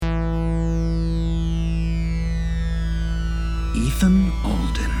Ethan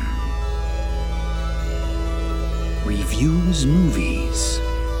Alden reviews movies.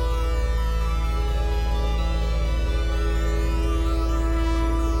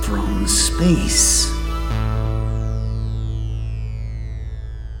 From space.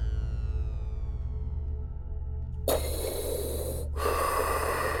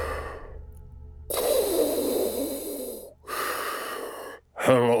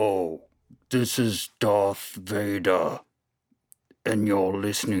 Hello, this is Darth Vader, and you're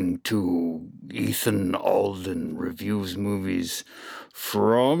listening to Ethan Alden Reviews Movies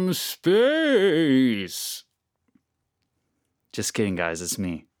from Space. Just kidding, guys, it's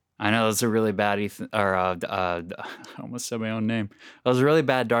me. I know that's a really bad I almost said my own name. That was a really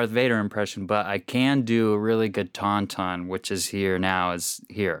bad Darth Vader impression, but I can do a really good Tauntaun, which is here now, is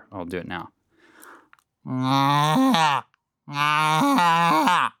here. I'll do it now.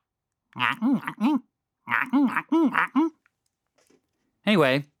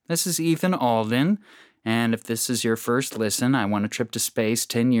 Anyway, this is Ethan Alden, and if this is your first listen, I won a trip to space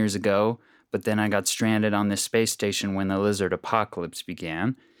 10 years ago, but then I got stranded on this space station when the lizard apocalypse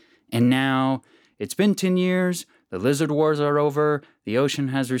began. And now, it's been 10 years, the lizard wars are over, the ocean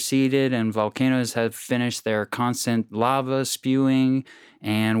has receded, and volcanoes have finished their constant lava spewing,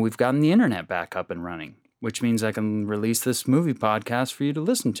 and we've gotten the internet back up and running, which means I can release this movie podcast for you to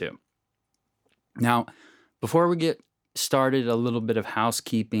listen to. Now, before we get started, a little bit of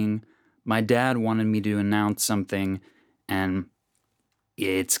housekeeping. My dad wanted me to announce something, and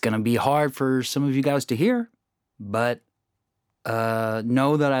it's going to be hard for some of you guys to hear, but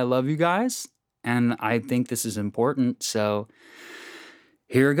know that I love you guys, and I think this is important, so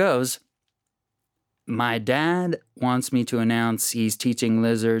here it goes. My dad wants me to announce he's teaching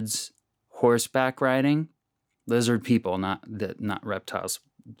lizards horseback riding. Lizard people, not reptiles,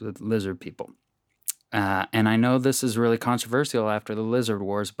 the lizard people. And I know this is really controversial after the lizard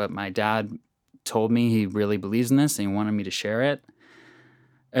wars, but my dad told me he really believes in this and he wanted me to share it.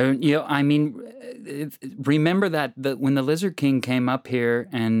 Remember that when the Lizard King came up here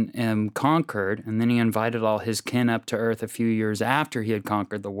and conquered, and then he invited all his kin up to Earth a few years after he had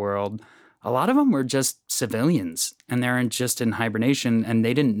conquered the world, a lot of them were just civilians, and they're just in hibernation, and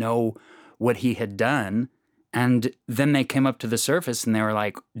they didn't know what he had done. And then they came up to the surface, and they were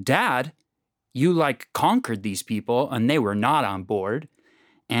like, "Dad, you conquered these people," and they were not on board.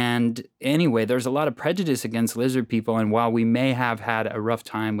 And anyway, there's a lot of prejudice against lizard people, and while we may have had a rough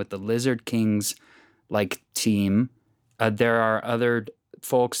time with the Lizard King's team, there are other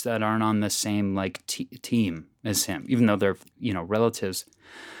folks that aren't on the same team as him, even though they're relatives.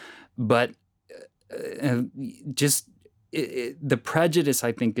 But the prejudice,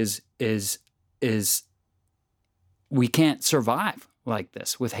 I think, is we can't survive like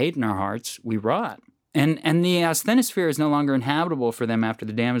this. With hate in our hearts, we rot. And the asthenosphere is no longer inhabitable for them after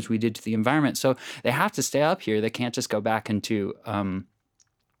the damage we did to the environment. So they have to stay up here. They can't just go back into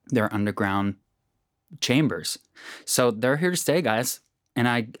their underground chambers. So they're here to stay, guys. And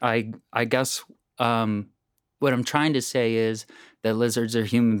I guess what I'm trying to say is that lizards are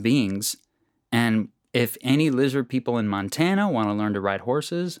human beings. And if any lizard people in Montana want to learn to ride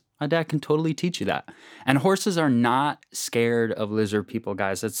horses, my dad can totally teach you that. And horses are not scared of lizard people,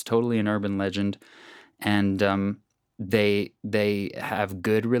 guys. That's totally an urban legend. And they have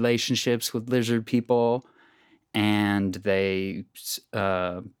good relationships with lizard people, and there's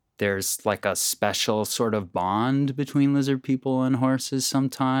a special sort of bond between lizard people and horses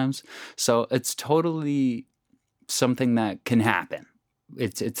sometimes. So it's totally something that can happen.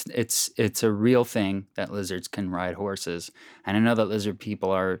 It's a real thing that lizards can ride horses. And I know that lizard people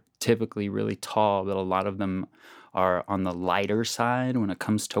are typically really tall, but a lot of them are on the lighter side when it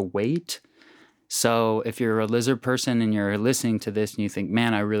comes to weight. So if you're a lizard person and you're listening to this and you think,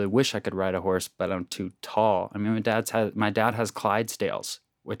 man, I really wish I could ride a horse, but I'm too tall. I mean, my dad has Clydesdales,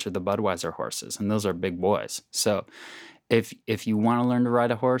 which are the Budweiser horses, and those are big boys. So if you want to learn to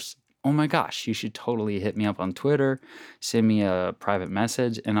ride a horse, oh my gosh, you should totally hit me up on Twitter, send me a private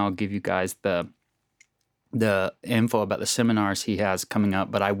message, and I'll give you guys the info about the seminars he has coming up.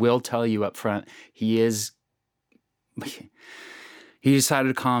 But I will tell you up front, he decided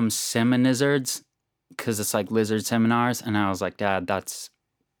to call them seminizards because it's like lizard seminars. And I was like, Dad, that's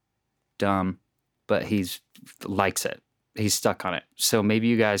dumb. But he likes it. He's stuck on it. So maybe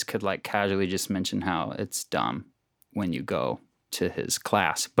you guys could casually just mention how it's dumb when you go to his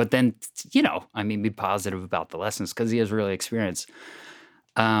class. But then, be positive about the lessons because he has really experience.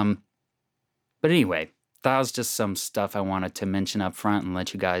 But anyway, that was just some stuff I wanted to mention up front and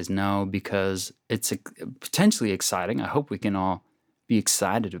let you guys know because it's potentially exciting. I hope we can all be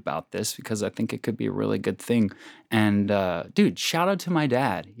excited about this because I think it could be a really good thing. And dude, shout out to my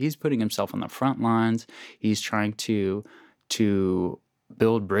dad. He's putting himself on the front lines. He's trying to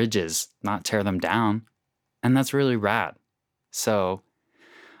build bridges, not tear them down. And that's really rad. So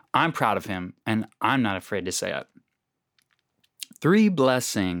I'm proud of him, and I'm not afraid to say it. 3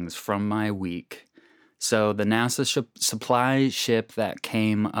 blessings from my week. So the NASA supply ship that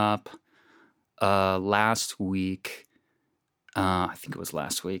came up last week, I think it was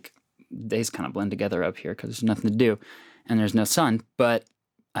last week. Days kind of blend together up here because there's nothing to do and there's no sun. But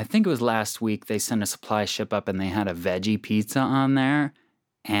I think it was last week they sent a supply ship up and they had a veggie pizza on there.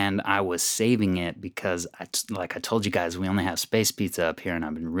 And I was saving it because, like I told you guys, we only have space pizza up here and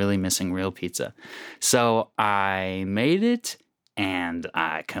I've been really missing real pizza. So I made it and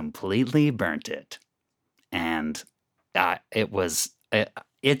I completely burnt it. And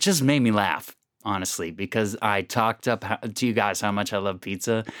it just made me laugh, honestly, because I talked up to you guys how much I love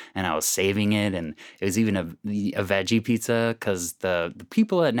pizza and I was saving it. And it was even a veggie pizza because the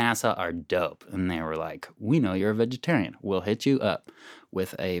people at NASA are dope. And they were like, we know you're a vegetarian. We'll hit you up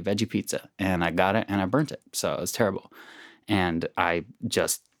with a veggie pizza. And I got it and I burnt it. So it was terrible. And I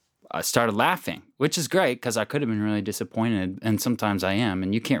started laughing, which is great because I could have been really disappointed. And sometimes I am.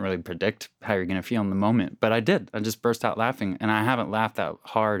 And you can't really predict how you're going to feel in the moment. But I did. I just burst out laughing. And I haven't laughed that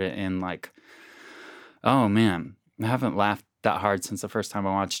hard in oh man, I haven't laughed that hard since the first time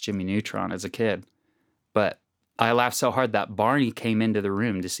I watched Jimmy Neutron as a kid. But I laughed so hard that Barney came into the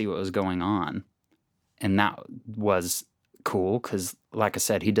room to see what was going on. And that was cool because, like I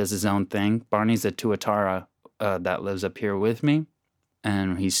said, he does his own thing. Barney's a Tuatara that lives up here with me.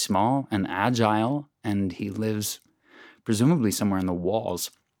 And he's small and agile. And he lives presumably somewhere in the walls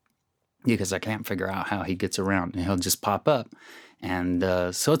because I can't figure out how he gets around. And he'll just pop up. And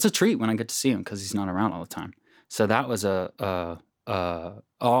so it's a treat when I get to see him because he's not around all the time. So that was all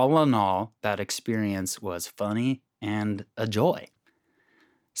in all, that experience was funny and a joy.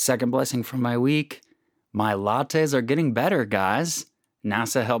 Second blessing from my week, my lattes are getting better, guys.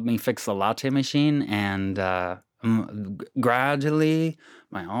 NASA helped me fix the latte machine, and gradually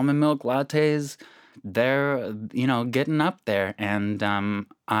my almond milk lattes, they're, getting up there. And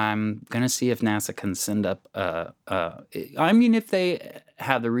I'm going to see if NASA can send up, if they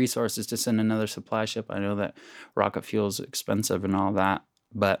have the resources to send another supply ship. I know that rocket fuel is expensive and all that,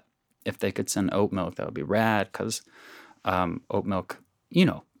 but if they could send oat milk, that would be rad because oat milk,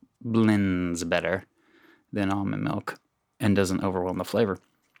 blends better than almond milk and doesn't overwhelm the flavor.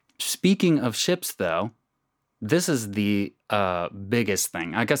 Speaking of ships, though, this is the biggest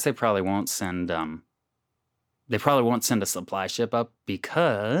thing. I guess they probably won't send a supply ship up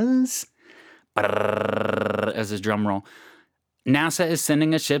because, as a drum roll, NASA is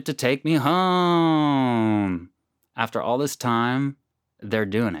sending a ship to take me home. After all this time, they're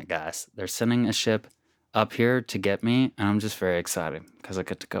doing it, guys. They're sending a ship up here to get me, and I'm just very excited because I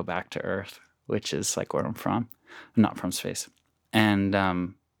get to go back to Earth, which is like where I'm from. I'm not from space. And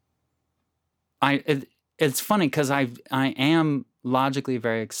it's funny because I am logically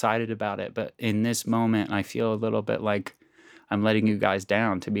very excited about it, but in this moment, I feel a little bit like I'm letting you guys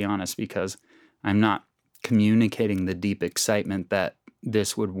down, to be honest, because I'm not communicating the deep excitement that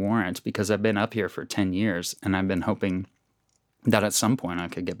this would warrant because I've been up here for 10 years and I've been hoping that at some point I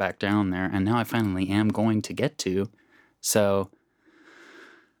could get back down there, and now I finally am going to get to. So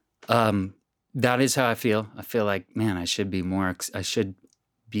that is how I feel. I feel like, man, I should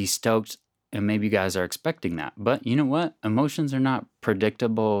be stoked, and maybe you guys are expecting that. But you know what? Emotions are not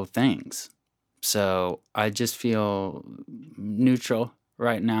predictable things. So I just feel neutral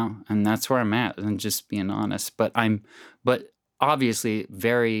right now, and that's where I'm at, and just being honest. But obviously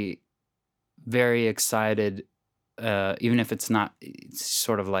very, very excited, even if it's not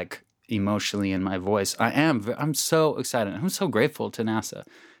sort of like emotionally in my voice. I'm so excited. I'm so grateful to NASA.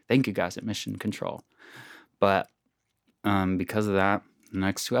 Thank you guys at Mission Control. But because of that, the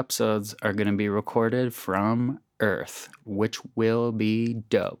next 2 episodes are going to be recorded from Earth, which will be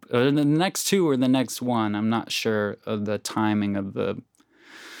dope. The next 2 or the next 1, I'm not sure of the timing of the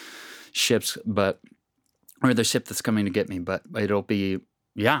ships, or the ship that's coming to get me, but it'll be,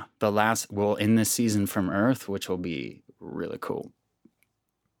 the last, we'll end this season from Earth, which will be really cool.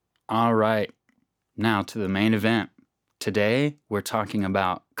 All right, now to the main event. Today, we're talking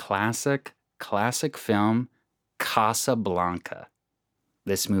about classic film Casablanca.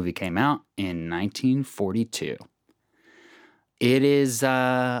 This movie came out in 1942. It is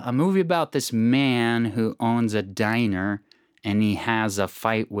a movie about this man who owns a diner, and he has a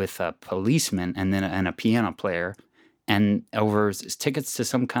fight with a policeman and a piano player, and over tickets to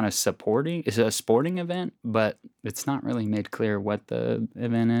some kind of sporting event, but it's not really made clear what the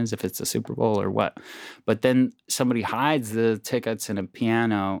event is, if it's a Super Bowl or what. But then somebody hides the tickets in a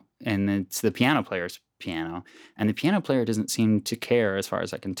piano, and it's the piano player's piano, and the piano player doesn't seem to care as far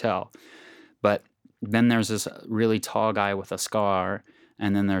as I can tell. But then there's this really tall guy with a scar,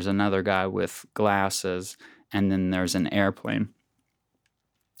 and then there's another guy with glasses, and then there's an airplane.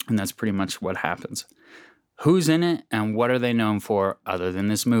 And that's pretty much what happens. Who's in it and what are they known for other than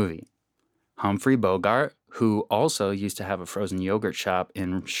this movie? Humphrey Bogart, who also used to have a frozen yogurt shop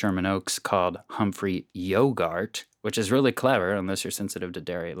in Sherman Oaks called Humphrey Yogurt, which is really clever unless you're sensitive to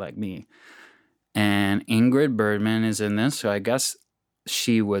dairy like me. And Ingrid Bergman is in this, so I guess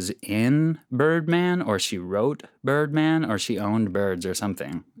she was in Birdman, or she wrote Birdman, or she owned birds or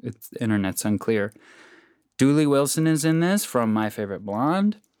something. The internet's unclear. Dooley Wilson is in this from My Favorite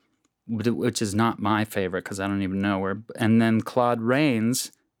Blonde, which is not my favorite because I don't even know where. And then Claude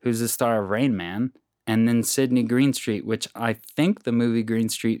Rains, who's the star of Rain Man. And then Sidney Greenstreet, which I think the movie Green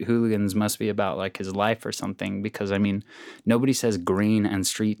Street Hooligans must be about like his life or something, because I mean, nobody says green and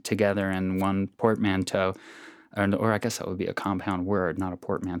street together in one portmanteau, or I guess that would be a compound word, not a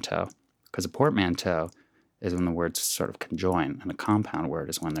portmanteau, because a portmanteau is when the words sort of conjoin, and a compound word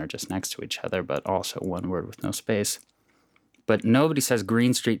is when they're just next to each other, but also one word with no space. But nobody says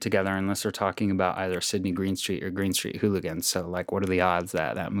Green Street together unless they're talking about either Sidney Greenstreet or Green Street Hooligans. So, like, what are the odds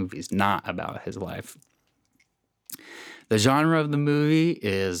that that movie's not about his life? The genre of the movie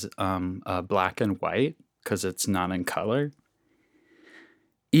is black and white because it's not in color.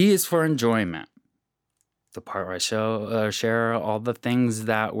 E is for enjoyment. The part where I share all the things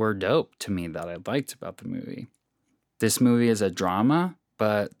that were dope to me that I liked about the movie. This movie is a drama,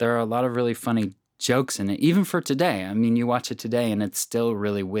 but there are a lot of really funny jokes in it, even for today. I mean, you watch it today and it's still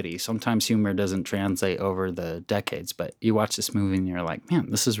really witty. Sometimes humor doesn't translate over the decades, but you watch this movie and you're like,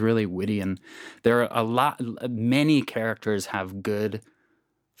 man, this is really witty. And there are many characters have good,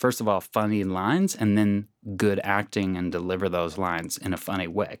 first of all, funny lines, and then good acting and deliver those lines in a funny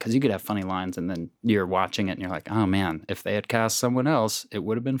way. Because you could have funny lines and then you're watching it and you're like, oh man, if they had cast someone else, it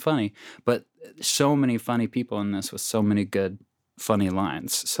would have been funny. But so many funny people in this with so many good, funny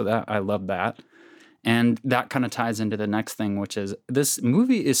lines. So that I love that. And that kind of ties into the next thing, which is this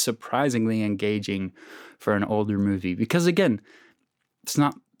movie is surprisingly engaging for an older movie. Because again, it's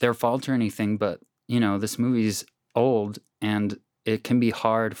not their fault or anything, but, you know, this movie's old and it can be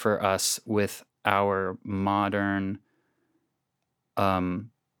hard for us with our modern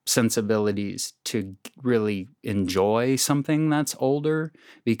sensibilities to really enjoy something that's older,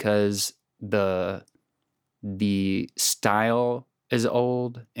 because the style is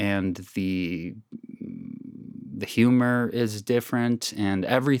old and the humor is different and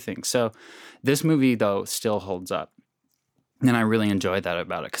everything. So this movie, though, still holds up. And I really enjoy that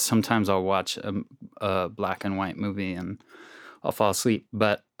about it, because sometimes I'll watch a black and white movie and I'll fall asleep.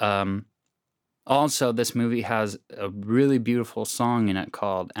 But also, this movie has a really beautiful song in it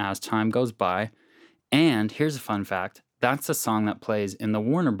called As Time Goes By. And here's a fun fact. That's the song that plays in the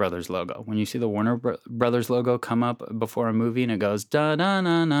Warner Brothers logo. When you see the Warner Brothers logo come up before a movie and it goes da da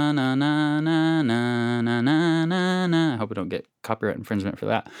na na na na na na na na na na. I hope I don't get copyright infringement for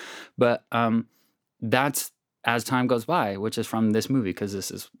that. But that's As Time Goes By, which is from this movie, because this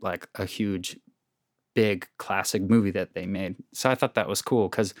is like a huge, big classic movie that they made. So I thought that was cool,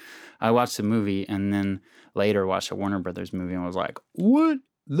 because I watched the movie and then later watched a Warner Brothers movie and was like, what?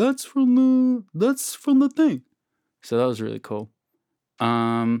 That's from the thing. So that was really cool.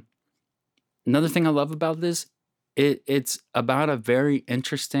 Another thing I love about this, it's about a very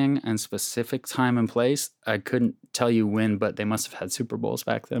interesting and specific time and place. I couldn't tell you when, but they must have had Super Bowls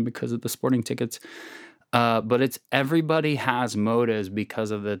back then because of the sporting tickets. But it's everybody has motives because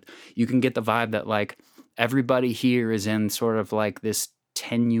of you can get the vibe that like everybody here is in sort of like this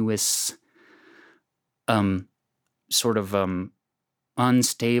tenuous, sort of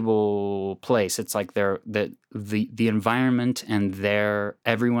unstable place. It's like the environment and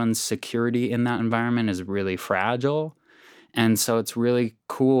everyone's security in that environment is really fragile. And so it's really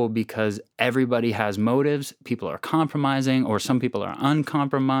cool because everybody has motives. People are compromising, or some people are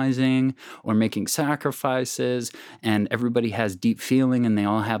uncompromising or making sacrifices, and everybody has deep feeling and they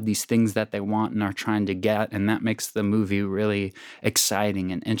all have these things that they want and are trying to get. And that makes the movie really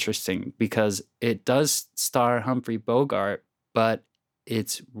exciting and interesting, because it does star Humphrey Bogart, but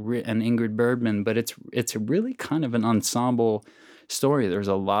it's and Ingrid Bergman, but it's really kind of an ensemble story. There's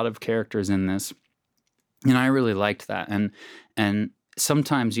a lot of characters in this, and I really liked that. And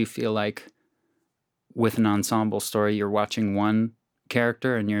sometimes you feel like with an ensemble story, you're watching one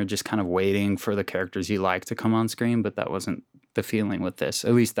character and you're just kind of waiting for the characters you like to come on screen, but that wasn't the feeling with this,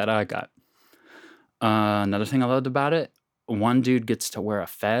 at least that I got. Another thing I loved about it, one dude gets to wear a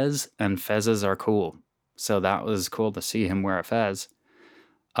fez, and fezzes are cool. So that was cool to see him wear a fez.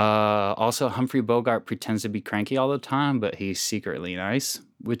 Also, Humphrey Bogart pretends to be cranky all the time, but he's secretly nice,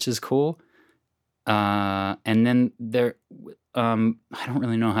 which is cool. And then there, I don't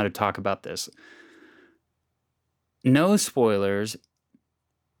really know how to talk about this. No spoilers,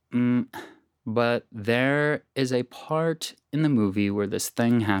 but there is a part in the movie where this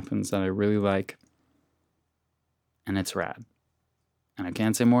thing happens that I really like, and it's rad. And I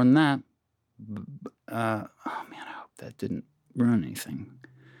can't say more than that. Oh man, I hope that didn't ruin anything.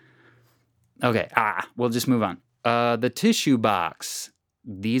 Okay, we'll just move on. The tissue box.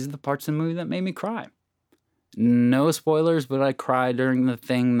 These are the parts of the movie that made me cry. No spoilers, but I cried during the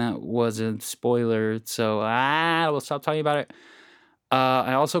thing that wasn't spoilered, so we'll stop talking about it.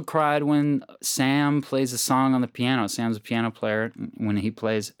 I also cried when Sam plays a song on the piano. Sam's a piano player. When he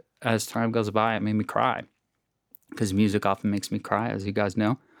plays As Time Goes By, it made me cry. Because music often makes me cry, as you guys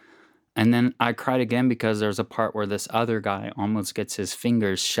know. And then I cried again because there's a part where this other guy almost gets his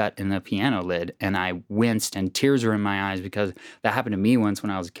fingers shut in the piano lid, and I winced and tears were in my eyes because that happened to me once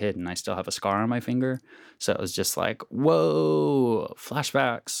when I was a kid, and I still have a scar on my finger. So it was just like, whoa,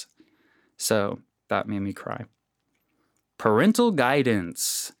 flashbacks. So that made me cry. Parental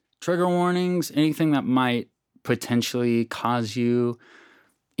guidance, trigger warnings, anything that might potentially cause you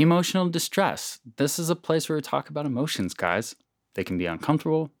emotional distress. This is a place where we talk about emotions, guys. They can be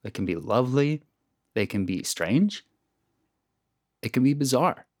uncomfortable. They can be lovely. They can be strange. It can be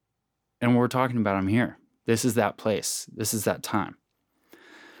bizarre. And we're talking about them here. This is that place. This is that time.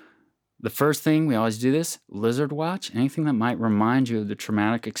 The first thing, we always do this, lizard watch. Anything that might remind you of the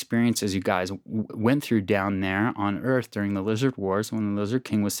traumatic experiences you guys went through down there on Earth during the Lizard Wars when the Lizard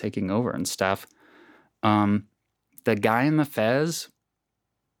King was taking over and stuff. The guy in the fez,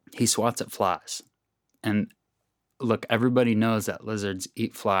 he swats at flies. And look, everybody knows that lizards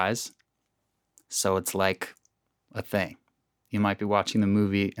eat flies, so it's like a thing. You might be watching the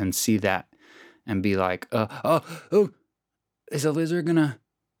movie and see that and be like, is a lizard gonna...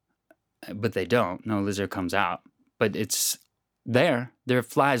 But they don't. No lizard comes out. But it's there. Their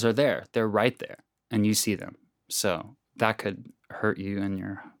flies are there. They're right there. And you see them. So that could hurt you in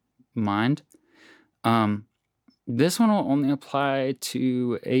your mind. This one will only apply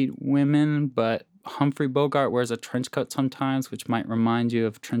to 8 women, but Humphrey Bogart wears a trench coat sometimes, which might remind you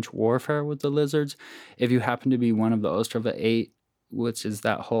of trench warfare with the lizards. If you happen to be one of the Ostrava 8, which is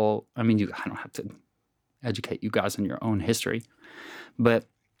that whole... I don't have to educate you guys on your own history. But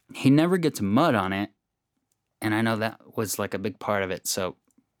he never gets mud on it, and I know that was like a big part of it, so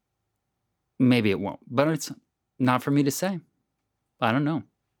maybe it won't. But it's not for me to say. I don't know.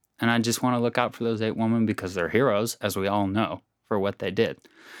 And I just want to look out for those 8 women because they're heroes, as we all know, for what they did.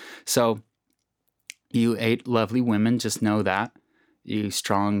 So you 8 lovely women, just know that. You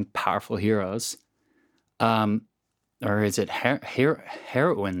strong, powerful heroes. Or is it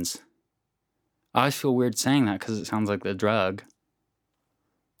heroines? I always feel weird saying that because it sounds like the drug.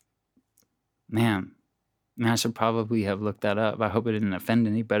 Man, I should probably have looked that up. I hope it didn't offend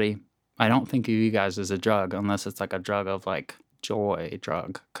anybody. I don't think of you guys as a drug unless it's like a drug of like joy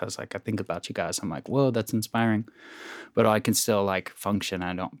drug. Because like I think about you guys, I'm like, whoa, that's inspiring. But I can still like function.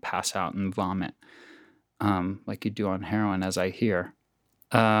 I don't pass out and vomit like you do on heroin, as I hear.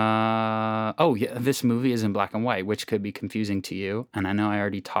 This movie is in black and white, which could be confusing to you. And I know I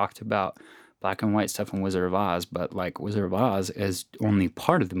already talked about black and white stuff in Wizard of Oz, but like Wizard of Oz is only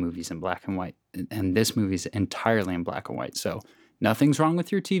part of the movies in black and white. And this movie is entirely in black and white. So nothing's wrong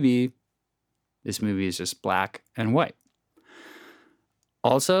with your TV. This movie is just black and white.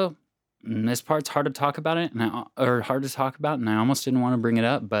 Also, this part's hard to talk about and I almost didn't want to bring it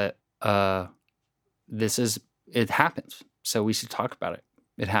up, but it happens. So we should talk about it.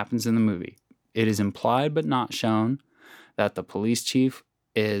 It happens in the movie. It is implied but not shown that the police chief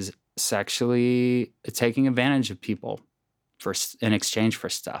is sexually taking advantage of people in exchange for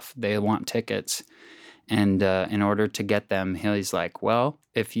stuff. They want tickets, and in order to get them, he's like, well,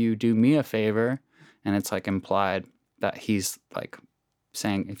 if you do me a favor, and it's like implied that he's like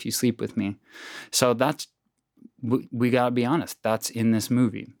saying, if you sleep with me. So that's, we gotta be honest, that's in this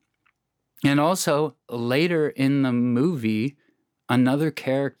movie. And also later in the movie, another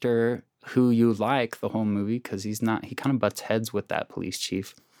character who you like the whole movie, because he kind of butts heads with that police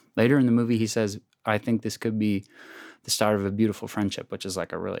chief. Later in the movie, he says, I think this could be the start of a beautiful friendship, which is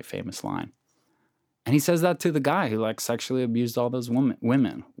like a really famous line. And he says that to the guy who like sexually abused all those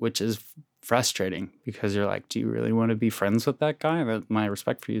women, which is frustrating because you're like, do you really want to be friends with that guy? My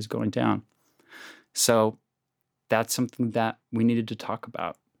respect for you is going down. So that's something that we needed to talk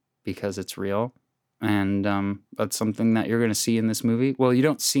about because it's real. And that's something that you're going to see in this movie. Well, you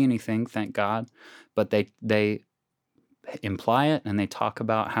don't see anything, thank God, but they imply it and they talk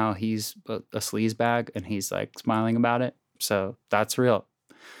about how he's a sleazebag and he's like smiling about it. So that's real.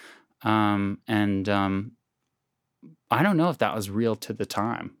 And I don't know if that was real to the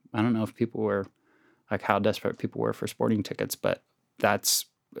time. I don't know if people were like how desperate people were for sporting tickets, but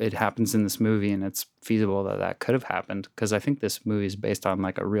it happens in this movie, and it's feasible that could have happened because I think this movie is based on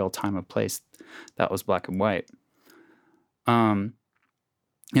like a real time and place that was black and white. And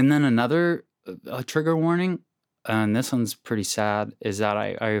then another trigger warning, and this one's pretty sad, is that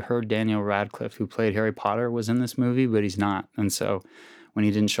I heard Daniel Radcliffe, who played Harry Potter, was in this movie, but he's not. And so when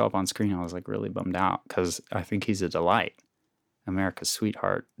he didn't show up on screen, I was like really bummed out because I think he's a delight. America's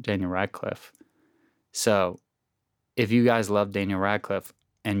sweetheart, Daniel Radcliffe. So if you guys love Daniel Radcliffe,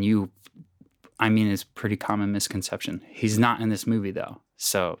 and it's a pretty common misconception. He's not in this movie though.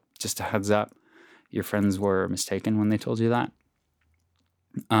 So just a heads up, your friends were mistaken when they told you that.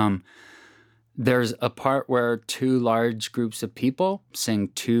 There's a part where two large groups of people sing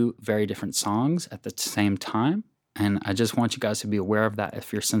two very different songs at the same time. And I just want you guys to be aware of that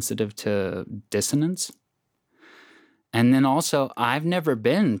if you're sensitive to dissonance. And then also, I've never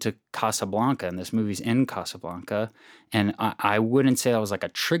been to Casablanca, and this movie's in Casablanca. And I wouldn't say that was like a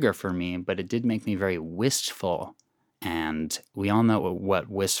trigger for me, but it did make me very wistful. And we all know what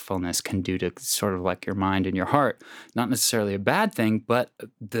wistfulness can do to sort of like your mind and your heart. Not necessarily a bad thing, but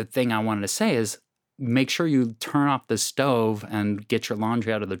the thing I wanted to say is make sure you turn off the stove and get your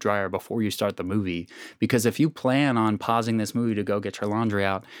laundry out of the dryer before you start the movie. Because if you plan on pausing this movie to go get your laundry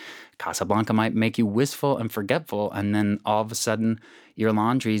out, Casablanca might make you wistful and forgetful, and then all of a sudden your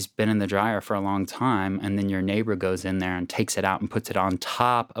laundry's been in the dryer for a long time, and then your neighbor goes in there and takes it out and puts it on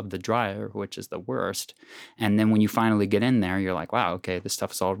top of the dryer, which is the worst. And then when you finally get in there, you're like, wow, okay, this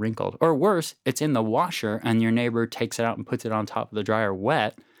stuff is all wrinkled. Or worse, it's in the washer and your neighbor takes it out and puts it on top of the dryer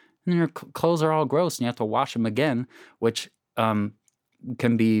wet, and your clothes are all gross and you have to wash them again, which can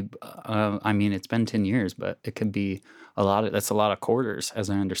be, it's been 10 years, but it can be that's a lot of quarters,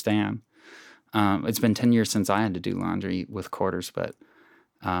 as I understand. It's been 10 years since I had to do laundry with quarters, but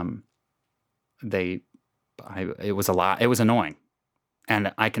it was a lot. It was annoying.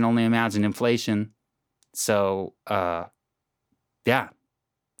 And I can only imagine inflation. So,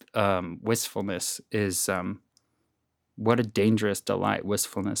 wistfulness is, what a dangerous delight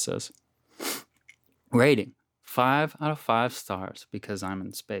wistfulness is. Rating. 5 out of 5 stars because I'm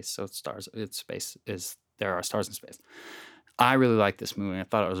in space. So there are stars in space. I really like this movie. I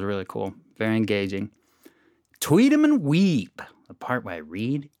thought it was really cool. Very engaging. Tweet 'em and weep. The part where I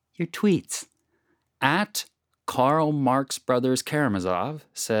read your tweets. At Karl Marx Brothers Karamazov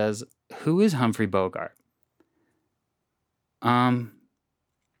says, who is Humphrey Bogart? Gosh,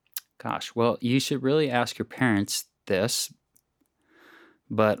 well, you should really ask your parents this.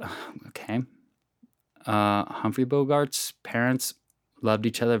 But, okay. Humphrey Bogart's parents loved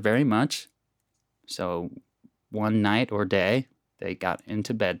each other very much. So one night or day, they got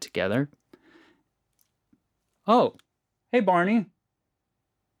into bed together. Oh, hey, Barney.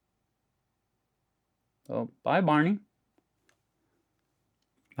 Oh, bye, Barney.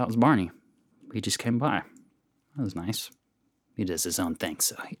 That was Barney. He just came by. That was nice. He does his own thing,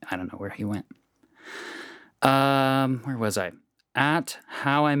 so I don't know where he went. Where was I? At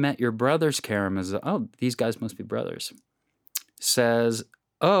How I Met Your Brothers Karamazov. Oh, these guys must be brothers. Says,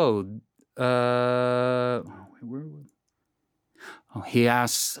 he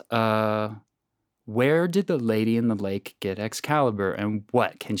asks, where did the lady in the lake get Excalibur, and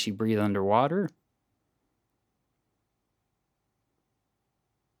what, can she breathe underwater?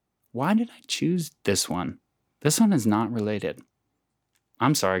 Why did I choose this one? This one is not related.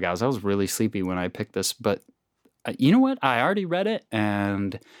 I'm sorry, guys. I was really sleepy when I picked this, but you know what? I already read it,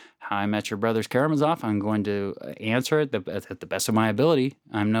 and How I Met Your Brothers Karamazov, I'm going to answer it at the best of my ability.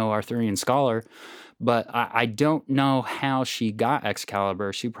 I'm no Arthurian scholar, but I don't know how she got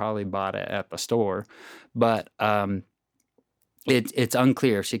Excalibur. She probably bought it at the store, but it's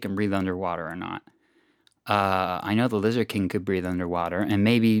unclear if she can breathe underwater or not. I know the Lizard King could breathe underwater, and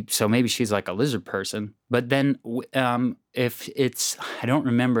maybe she's like a lizard person. But then, if it's, I don't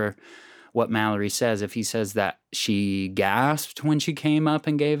remember what Mallory says, if he says that she gasped when she came up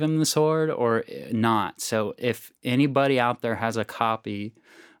and gave him the sword or not. So if anybody out there has a copy,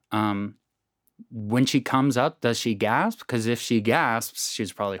 when she comes up, does she gasp? Because if she gasps,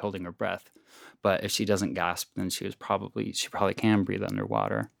 she's probably holding her breath. But if she doesn't gasp, then she probably can breathe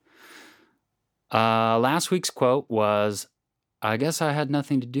underwater. Last week's quote was, I guess I had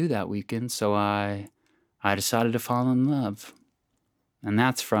nothing to do that weekend, so I decided to fall in love. And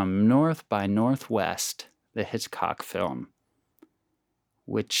that's from North by Northwest, the Hitchcock film,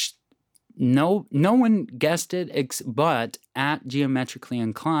 which no one guessed it, but at Geometrically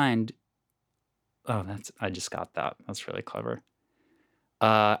Inclined. Oh, I just got that. That's really clever.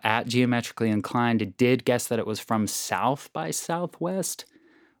 At Geometrically Inclined, it did guess that it was from South by Southwest,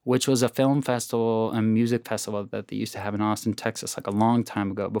 which was a film festival and music festival that they used to have in Austin, Texas, like a long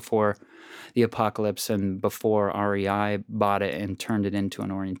time ago, before the apocalypse and before REI bought it and turned it into an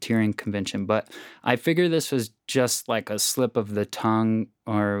orienteering convention. But I figure this was just like a slip of the tongue,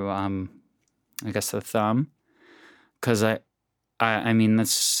 or I guess the thumb, because I mean,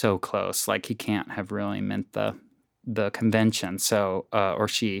 that's so close. Like, he can't have really meant the convention, so or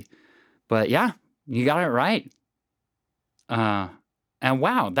she. But yeah, you got it right. And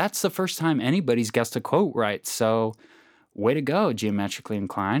wow, that's the first time anybody's guessed a quote right. So way to go, Geometrically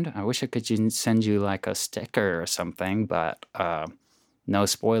Inclined. I wish I could send you like a sticker or something, but no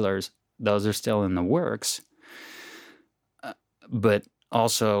spoilers. Those are still in the works. But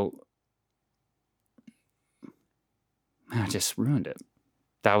also, I just ruined it.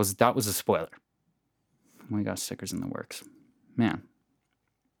 That was a spoiler. We got stickers in the works. Man,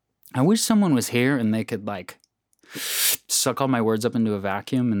 I wish someone was here and they could like suck all my words up into a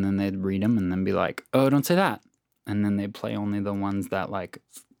vacuum, and then they'd read them and then be like, oh, don't say that. And then they'd play only the ones that like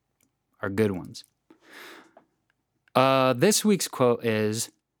are good ones. This week's quote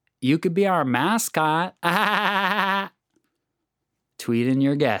is, you could be our mascot. Tweet in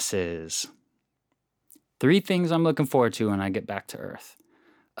your guesses. 3 things I'm looking forward to when I get back to Earth.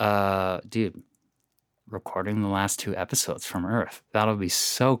 Dude, recording the last 2 episodes from Earth. That'll be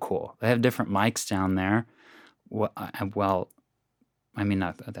so cool. They have different mics down there. Well, I mean,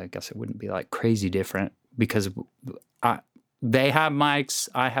 I guess it wouldn't be like crazy different, because they have mics,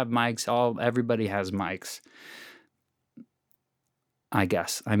 I have mics, everybody has mics. I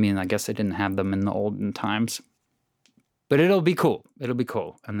guess. I mean, I guess they didn't have them in the olden times. But it'll be cool. It'll be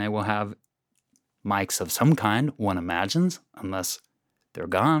cool. And they will have mics of some kind, one imagines, unless they're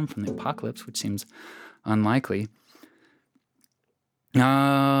gone from the apocalypse, which seems unlikely.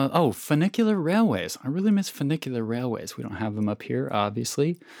 Funicular railways. I really miss funicular railways. We don't have them up here,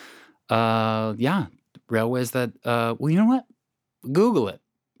 obviously. Yeah, railways that, well, you know what? Google it.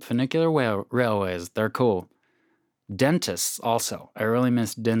 Funicular railways. They're cool. Dentists also. I really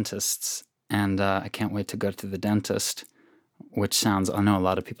miss dentists, and I can't wait to go to the dentist, which sounds, I know a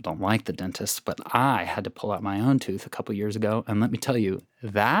lot of people don't like the dentist, but I had to pull out my own tooth a couple years ago, and let me tell you,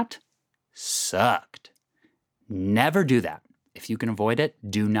 that sucked. Never do that. If you can avoid it,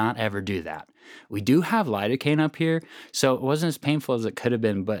 do not ever do that. We do have lidocaine up here, so it wasn't as painful as it could have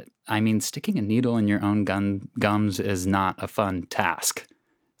been, but I mean, sticking a needle in your own gums is not a fun task.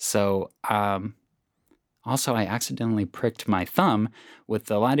 So, also, I accidentally pricked my thumb with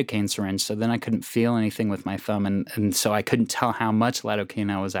the lidocaine syringe, so then I couldn't feel anything with my thumb, and so I couldn't tell how much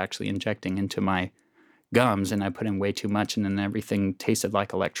lidocaine I was actually injecting into my gums, and I put in way too much, and then everything tasted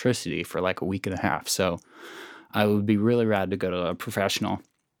like electricity for like a week and a half. So I would be really rad to go to a professional.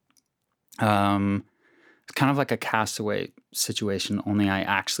 It's kind of like a Castaway situation, only I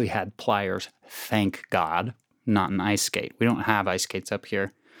actually had pliers, thank God, not an ice skate. We don't have ice skates up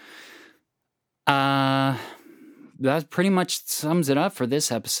here. That pretty much sums it up for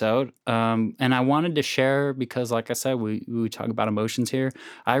this episode. And I wanted to share because, like I said, we talk about emotions here.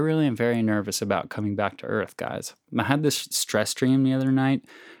 I really am very nervous about coming back to Earth, guys. I had this stress dream the other night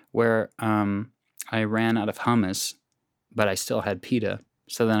where I ran out of hummus, but I still had pita.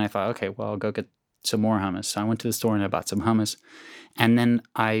 So then I thought, okay, well, I'll go get some more hummus. So I went to the store and I bought some hummus. And then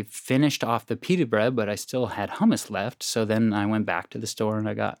I finished off the pita bread, but I still had hummus left. So then I went back to the store and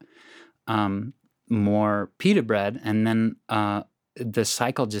I got more pita bread, and then the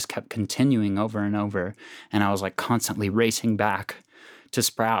cycle just kept continuing over and over, and I was like constantly racing back to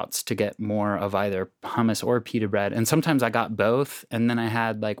Sprouts to get more of either hummus or pita bread, and sometimes I got both, and then I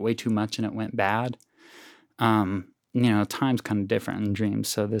had like way too much and it went bad. Time's kind of different in dreams,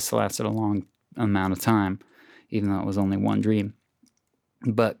 so this lasted a long amount of time, even though it was only one dream.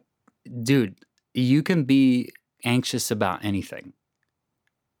 But dude, you can be anxious about anything.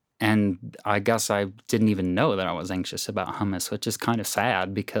 And I guess I didn't even know that I was anxious about hummus, which is kind of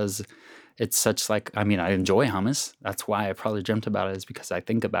sad because it's such like, I mean, I enjoy hummus. That's why I probably dreamt about it, is because I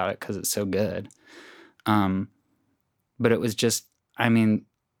think about it because it's so good. But it was just, I mean,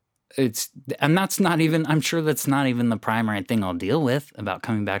 and that's not even, I'm sure that's not even the primary thing I'll deal with about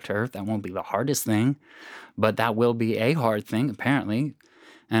coming back to Earth. That won't be the hardest thing, but that will be a hard thing, apparently.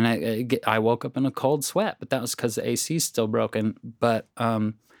 And I woke up in a cold sweat, but that was because the AC is still broken. But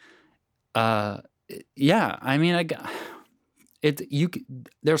yeah, I mean,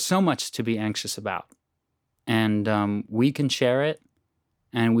 there's so much to be anxious about, and we can share it,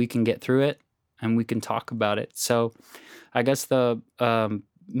 and we can get through it, and we can talk about it. So, I guess you don't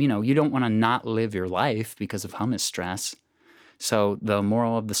want to not live your life because of hummus stress. So the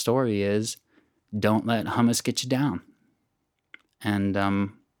moral of the story is, don't let hummus get you down. And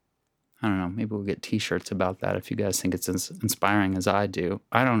I don't know, maybe we'll get t-shirts about that if you guys think it's as inspiring as I do.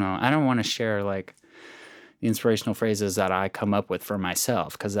 I don't know. I don't want to share like the inspirational phrases that I come up with for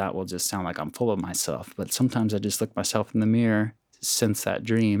myself, because that will just sound like I'm full of myself. But sometimes I just look myself in the mirror, sense that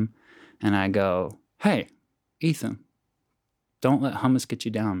dream, and I go, hey, Ethan, don't let hummus get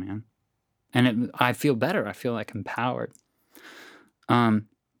you down, man. And I feel better. I feel like empowered.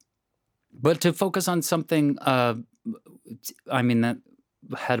 But to focus on something, that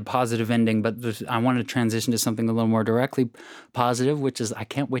had a positive ending, but I wanted to transition to something a little more directly positive, which is I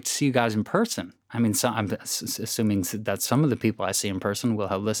can't wait to see you guys in person. I mean, so I'm assuming that some of the people I see in person will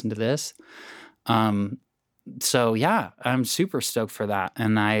have listened to this. So yeah, I'm super stoked for that.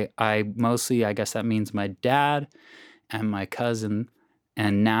 And I mostly, I guess that means my dad and my cousin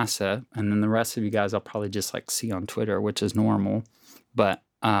and NASA, and then the rest of you guys I'll probably just like see on Twitter, which is normal. But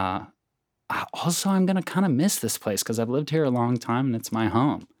also I'm gonna kind of miss this place because I've lived here a long time and it's my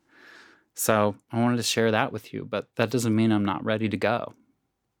home. So I wanted to share that with you, but that doesn't mean I'm not ready to go.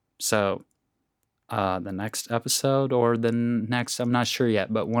 So the next episode or the next, I'm not sure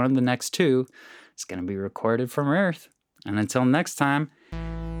yet, but one of the next two is gonna be recorded from Earth. And until next time,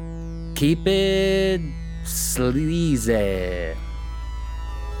 keep it sleazy. I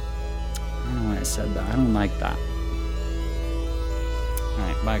don't know why I said that. I don't like that. All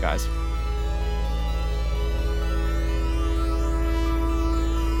right, bye guys.